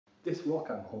This rock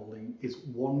I'm holding is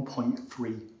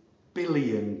 1.3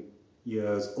 billion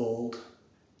years old,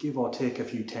 give or take a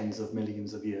few tens of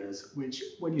millions of years, which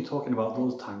when you're talking about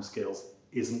those timescales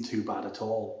isn't too bad at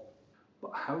all.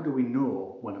 But how do we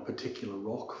know when a particular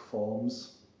rock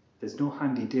forms? There's no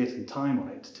handy date and time on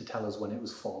it to tell us when it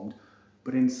was formed,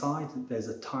 but inside there's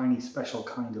a tiny special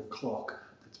kind of clock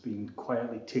that's been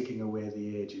quietly ticking away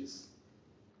the ages.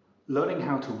 Learning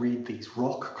how to read these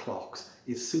rock clocks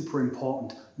is super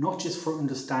important, not just for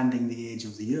understanding the age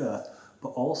of the Earth, but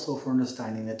also for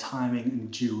understanding the timing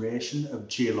and duration of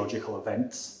geological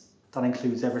events. That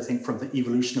includes everything from the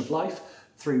evolution of life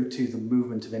through to the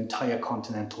movement of entire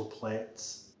continental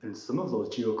plates. And some of those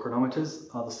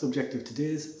geochronometers are the subject of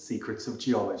today's Secrets of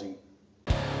Geology.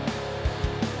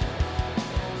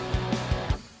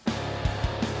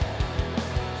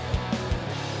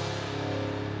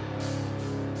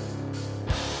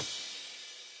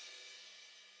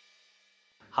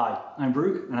 Hi, I'm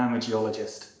Brooke and I'm a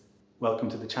geologist. Welcome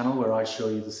to the channel where I show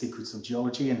you the secrets of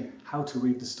geology and how to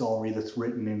read the story that's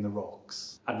written in the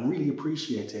rocks. I'd really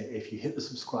appreciate it if you hit the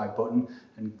subscribe button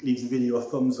and leave the video a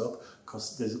thumbs up,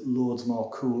 because there's loads more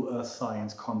cool earth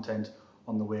science content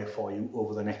on the way for you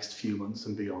over the next few months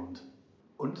and beyond.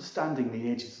 Understanding the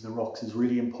ages of the rocks is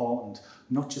really important,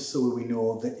 not just so we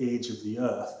know the age of the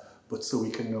Earth, but so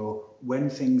we can know when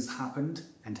things happened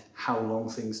and how long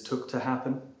things took to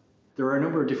happen. There are a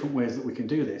number of different ways that we can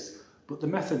do this, but the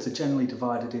methods are generally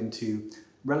divided into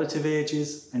relative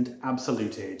ages and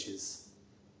absolute ages.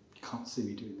 You can't see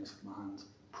me doing this with my hands,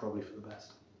 probably for the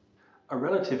best. A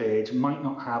relative age might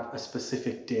not have a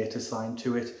specific date assigned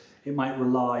to it. It might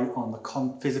rely on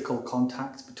the physical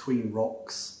contacts between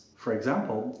rocks. For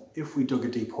example, if we dug a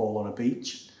deep hole on a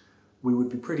beach, we would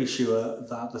be pretty sure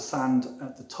that the sand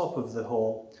at the top of the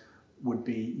hole would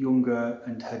be younger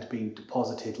and had been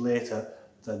deposited later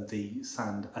than the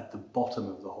sand at the bottom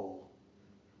of the hole.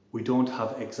 We don't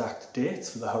have exact dates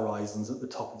for the horizons at the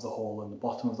top of the hole and the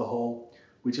bottom of the hole.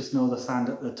 We just know the sand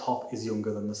at the top is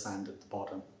younger than the sand at the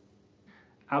bottom.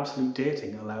 Absolute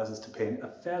dating allows us to paint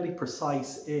a fairly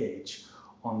precise age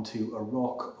onto a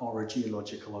rock or a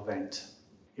geological event.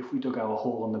 If we dug our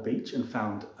hole on the beach and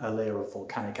found a layer of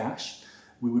volcanic ash,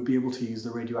 we would be able to use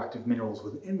the radioactive minerals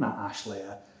within that ash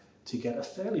layer to get a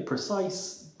fairly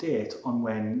precise date on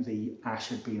when the ash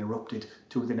had been erupted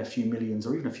to within a few millions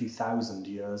or even a few thousand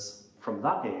years. From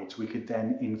that age, we could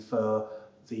then infer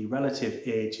the relative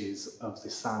ages of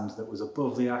the sand that was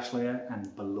above the ash layer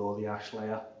and below the ash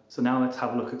layer. So now let's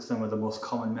have a look at some of the most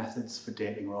common methods for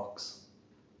dating rocks.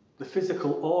 The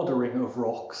physical ordering of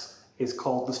rocks is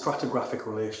called the stratigraphic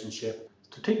relationship.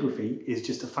 Stratigraphy is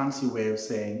just a fancy way of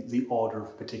saying the order of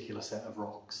a particular set of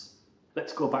rocks.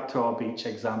 Let's go back to our beach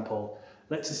example.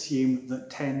 Let's assume that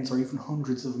tens or even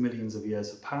hundreds of millions of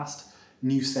years have passed,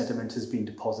 new sediment has been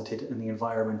deposited and the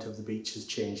environment of the beach has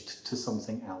changed to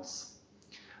something else.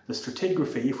 The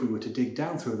stratigraphy, if we were to dig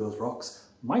down through those rocks,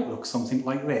 might look something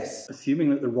like this. Assuming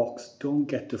that the rocks don't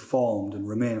get deformed and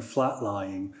remain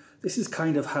flat-lying, this is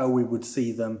kind of how we would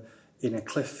see them in a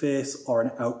cliff face or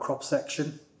an outcrop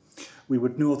section. We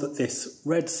would know that this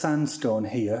red sandstone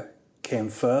here came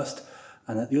first,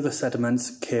 and that the other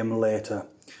sediments came later.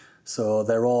 So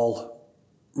they're all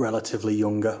relatively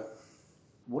younger.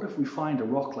 What if we find a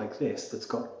rock like this that's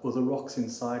got other rocks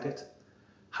inside it?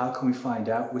 How can we find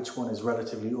out which one is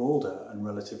relatively older and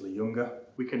relatively younger?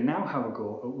 We can now have a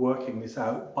go at working this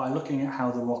out by looking at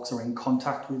how the rocks are in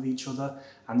contact with each other,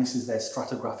 and this is their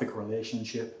stratigraphic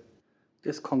relationship.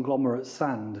 This conglomerate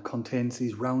sand contains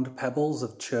these round pebbles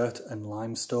of chert and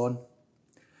limestone.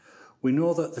 We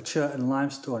know that the chert and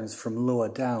limestone is from lower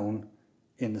down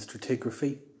in the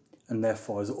stratigraphy and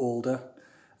therefore is older,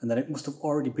 and that it must have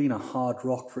already been a hard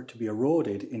rock for it to be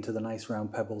eroded into the nice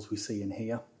round pebbles we see in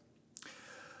here.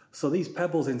 So these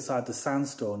pebbles inside the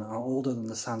sandstone are older than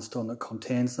the sandstone that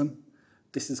contains them.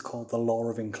 This is called the law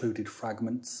of included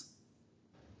fragments.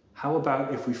 How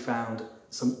about if we found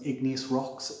some igneous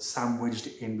rocks sandwiched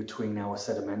in between our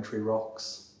sedimentary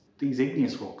rocks? These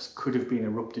igneous rocks could have been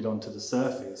erupted onto the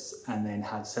surface and then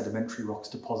had sedimentary rocks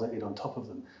deposited on top of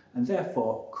them, and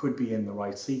therefore could be in the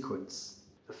right sequence.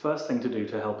 The first thing to do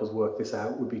to help us work this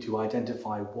out would be to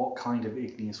identify what kind of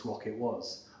igneous rock it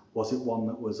was. Was it one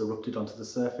that was erupted onto the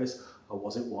surface, or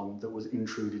was it one that was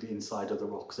intruded inside of the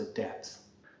rocks at depth?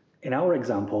 In our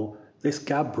example, this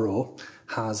gabbro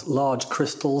has large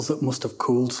crystals that must have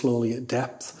cooled slowly at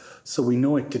depth, so we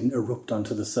know it didn't erupt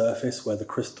onto the surface where the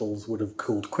crystals would have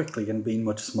cooled quickly and been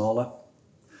much smaller.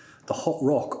 The hot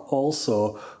rock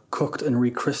also cooked and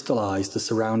recrystallized the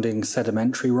surrounding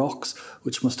sedimentary rocks,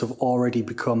 which must have already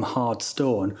become hard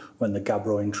stone when the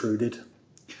gabbro intruded.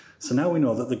 So now we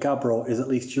know that the gabbro is at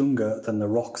least younger than the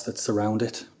rocks that surround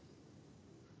it.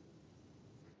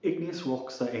 Igneous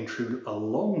rocks that intrude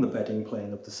along the bedding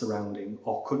plane of the surrounding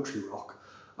or country rock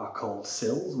are called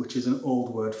sills, which is an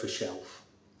old word for shelf.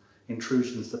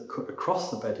 Intrusions that cut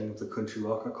across the bedding of the country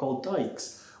rock are called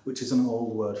dikes, which is an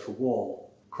old word for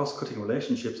wall. Cross-cutting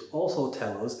relationships also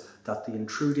tell us that the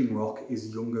intruding rock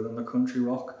is younger than the country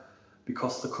rock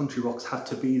because the country rocks had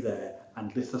to be there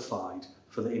and lithified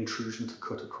for the intrusion to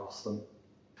cut across them.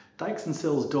 Dikes and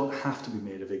sills don't have to be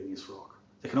made of igneous rock.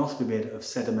 They can also be made of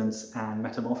sediments and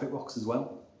metamorphic rocks as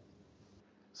well.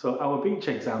 So our beach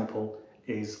example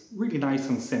is really nice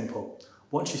and simple.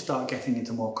 Once you start getting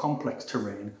into more complex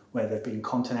terrain where there have been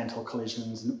continental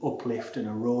collisions and uplift and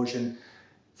erosion,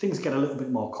 things get a little bit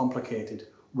more complicated.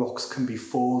 Rocks can be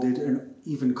folded and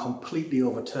even completely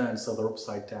overturned so they're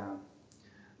upside down.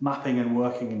 Mapping and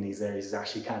working in these areas is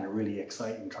actually kind of really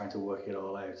exciting, trying to work it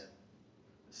all out.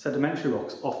 Sedimentary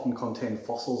rocks often contain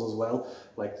fossils as well,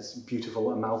 like this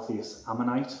beautiful Amaltheus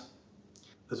ammonite.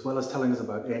 As well as telling us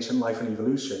about ancient life and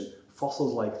evolution,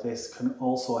 fossils like this can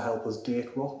also help us date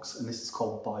rocks, and this is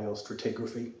called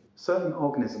biostratigraphy. Certain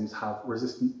organisms have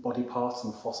resistant body parts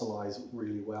and fossilise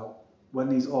really well. When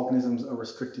these organisms are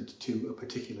restricted to a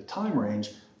particular time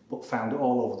range, but found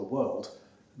all over the world,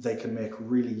 they can make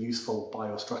really useful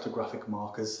biostratigraphic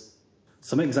markers.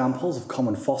 Some examples of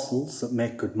common fossils that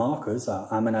make good markers are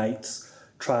ammonites,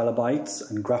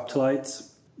 trilobites and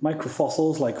graptolites.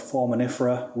 Microfossils like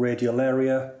foraminifera,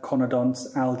 radiolaria,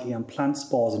 conodonts, algae and plant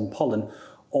spores and pollen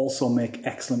also make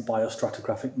excellent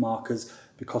biostratigraphic markers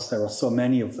because there are so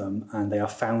many of them and they are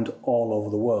found all over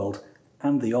the world,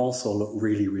 and they also look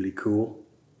really, really cool.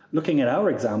 Looking at our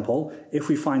example, if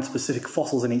we find specific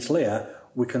fossils in each layer,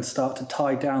 we can start to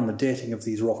tie down the dating of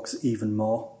these rocks even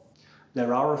more.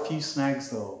 There are a few snags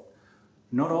though.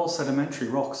 Not all sedimentary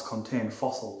rocks contain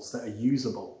fossils that are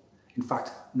usable. In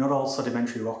fact, not all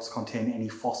sedimentary rocks contain any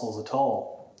fossils at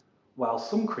all. While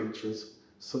some creatures,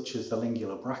 such as the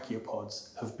lingular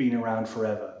brachiopods, have been around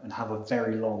forever and have a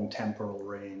very long temporal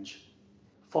range.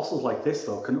 Fossils like this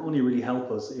though can only really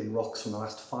help us in rocks from the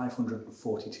last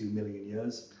 542 million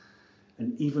years.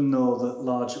 And even though the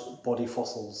large body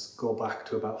fossils go back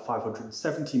to about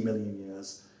 570 million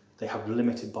years, they have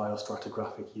limited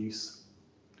biostratigraphic use.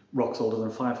 Rocks older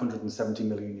than 570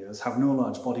 million years have no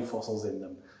large body fossils in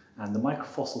them, and the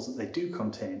microfossils that they do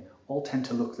contain all tend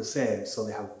to look the same, so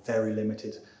they have very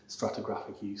limited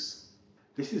stratigraphic use.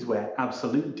 This is where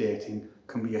absolute dating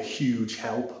can be a huge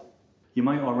help. You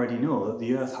might already know that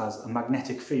the Earth has a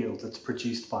magnetic field that's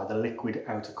produced by the liquid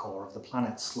outer core of the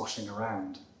planet sloshing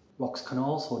around. Rocks can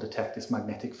also detect this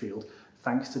magnetic field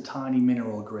thanks to tiny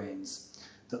mineral grains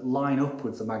that line up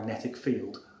with the magnetic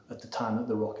field at the time that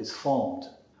the rock is formed.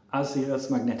 As the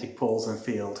Earth's magnetic poles and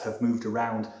field have moved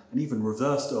around and even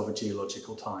reversed over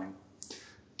geological time,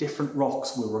 different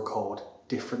rocks will record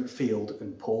different field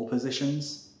and pole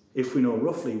positions. If we know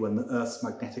roughly when the Earth's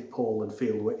magnetic pole and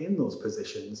field were in those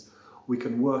positions, we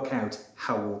can work out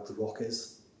how old the rock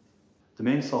is. The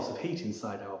main source of heat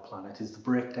inside our planet is the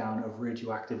breakdown of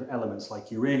radioactive elements like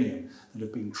uranium that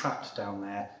have been trapped down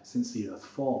there since the Earth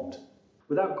formed.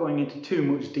 Without going into too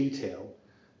much detail,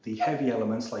 the heavy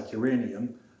elements like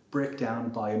uranium break down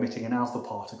by emitting an alpha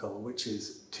particle, which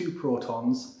is 2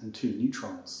 protons and 2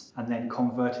 neutrons, and then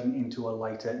converting into a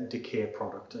lighter decay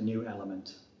product, a new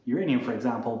element. Uranium, for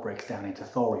example, breaks down into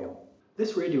thorium.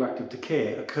 This radioactive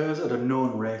decay occurs at a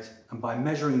known rate, and by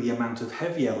measuring the amount of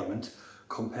heavy element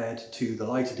compared to the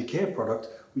lighter decay product,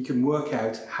 we can work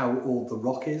out how old the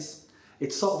rock is.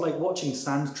 It's sort of like watching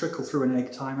sand trickle through an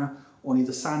egg timer, only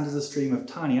the sand is a stream of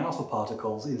tiny alpha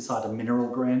particles inside a mineral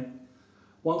grain.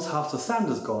 Once half the sand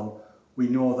has gone, we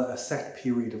know that a set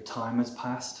period of time has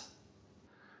passed.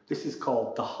 This is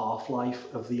called the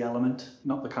half-life of the element,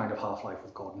 not the kind of half-life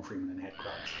with Gordon Freeman and head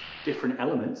crabs. Different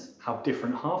elements have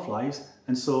different half-lives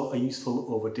and so are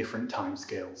useful over different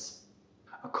timescales.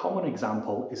 A common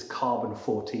example is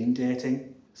carbon-14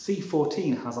 dating.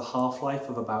 C14 has a half-life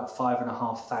of about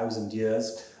 5,500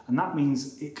 years, and that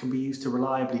means it can be used to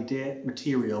reliably date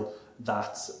material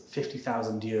that's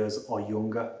 50,000 years or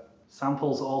younger.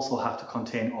 Samples also have to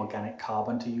contain organic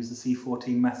carbon to use the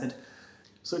C14 method,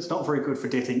 so it's not very good for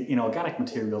dating inorganic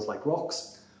materials like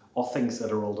rocks, or things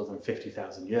that are older than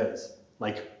 50,000 years,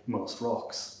 like most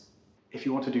rocks. If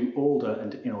you want to do older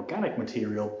and inorganic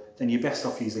material, then you're best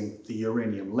off using the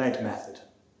uranium-lead method.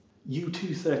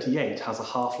 U-238 has a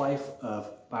half-life of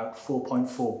about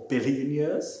 4.4 billion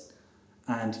years,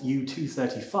 and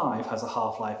U-235 has a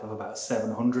half-life of about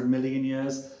 700 million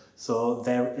years, so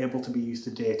they're able to be used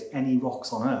to date any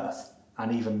rocks on Earth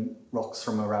and even rocks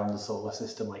from around the solar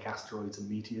system like asteroids and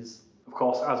meteors. Of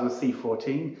course, as with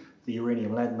C14, the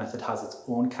uranium-lead method has its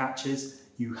own catches.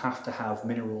 You have to have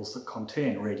minerals that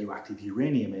contain radioactive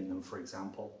uranium in them, for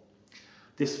example.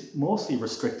 This mostly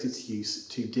restricts its use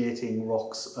to dating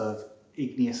rocks of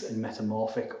igneous and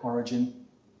metamorphic origin.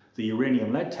 The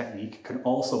uranium-lead technique can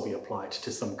also be applied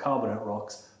to some carbonate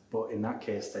rocks, but in that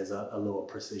case there's a lower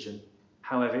precision.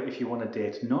 However, if you want to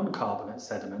date non-carbonate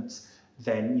sediments,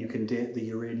 then you can date the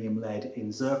uranium-lead in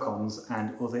zircons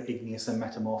and other igneous and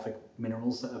metamorphic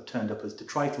minerals that have turned up as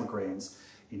detrital grains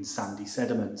in sandy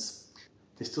sediments.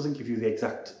 This doesn't give you the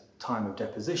exact time of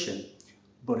deposition,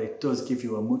 but it does give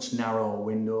you a much narrower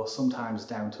window, sometimes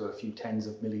down to a few tens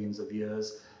of millions of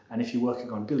years. And if you're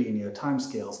working on billion-year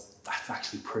timescales, that's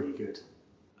actually pretty good.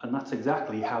 And that's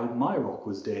exactly how my rock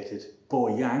was dated. Bo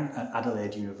Yang at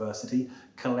Adelaide University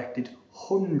collected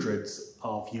hundreds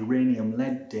of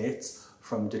uranium-lead dates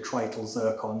from detrital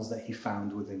zircons that he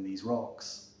found within these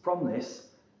rocks. From this,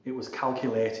 it was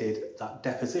calculated that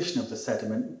deposition of the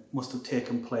sediment must have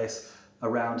taken place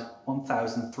around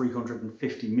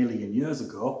 1,350 million years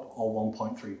ago, or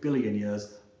 1.3 billion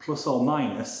years, plus or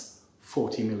minus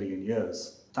 40 million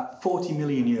years. That 40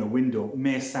 million year window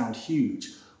may sound huge,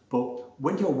 but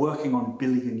when you're working on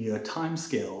billion year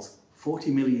timescales,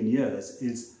 40 million years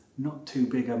is not too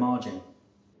big a margin.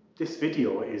 This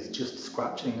video is just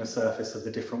scratching the surface of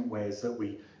the different ways that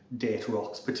we date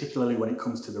rocks, particularly when it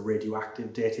comes to the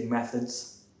radioactive dating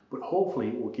methods. But hopefully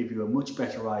it will give you a much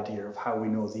better idea of how we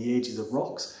know the ages of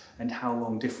rocks and how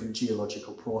long different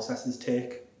geological processes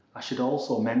take. I should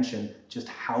also mention just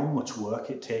how much work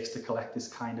it takes to collect this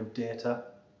kind of data.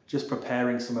 Just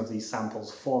preparing some of these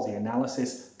samples for the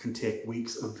analysis can take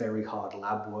weeks of very hard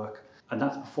lab work, and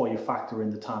that's before you factor in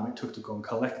the time it took to go and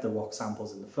collect the rock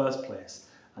samples in the first place,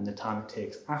 and the time it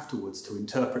takes afterwards to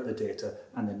interpret the data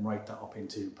and then write that up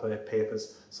into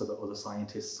papers so that other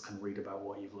scientists can read about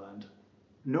what you've learned.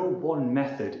 No one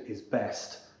method is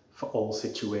best for all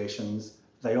situations.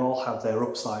 They all have their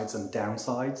upsides and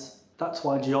downsides. That's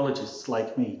why geologists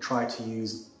like me try to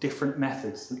use different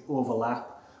methods that overlap.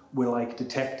 We're like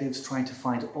detectives trying to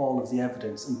find all of the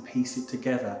evidence and piece it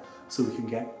together so we can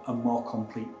get a more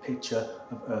complete picture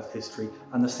of Earth history.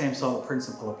 And the same sort of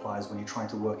principle applies when you're trying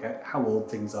to work out how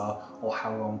old things are or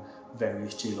how long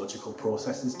various geological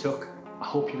processes took. I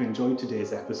hope you've enjoyed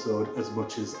today's episode as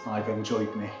much as I've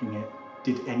enjoyed making it.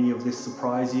 Did any of this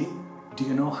surprise you? Do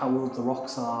you know how old the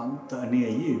rocks are that are near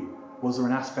you? Was there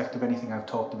an aspect of anything I've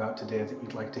talked about today that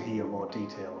you'd like to hear more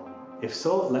detail on? If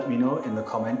so, let me know in the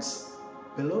comments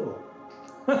below.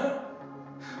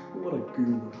 What a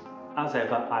guru. As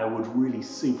ever, I would really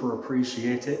super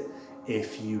appreciate it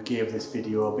if you gave this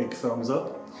video a big thumbs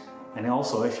up, and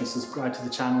also if you subscribe to the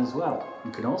channel as well.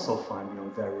 You can also find me on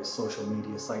various social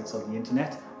media sites on the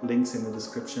internet, links in the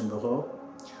description below.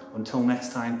 Until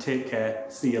next time, take care,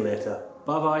 see you later,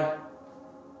 bye bye.